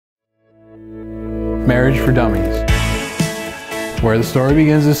Marriage for Dummies. Where the story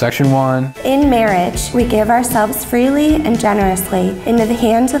begins is section 1. In marriage, we give ourselves freely and generously into the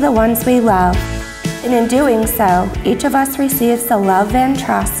hands of the ones we love. And in doing so, each of us receives the love and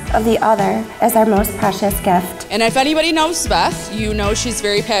trust of the other as our most precious gift. And if anybody knows Beth, you know she's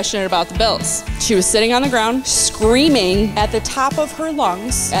very passionate about the Bills. She was sitting on the ground, screaming at the top of her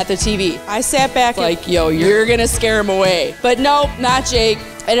lungs at the TV. I sat back like, yo, you're gonna scare him away. But nope, not Jake.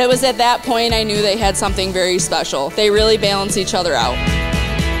 And it was at that point I knew they had something very special. They really balance each other out.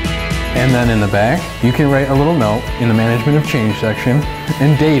 And then in the back, you can write a little note in the management of change section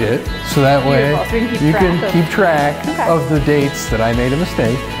and date it, so that way you can keep track of the dates that I made a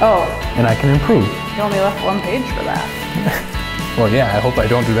mistake. Oh. And I can improve. You only left 1 page for that. Well, yeah, I hope I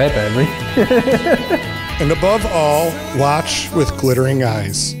don't do that badly. And above all, watch with glittering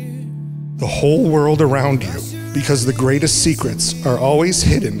eyes. The whole world around you, because the greatest secrets are always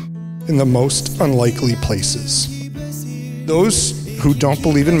hidden in the most unlikely places. Those who don't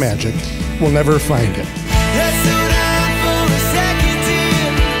believe in magic will never find it.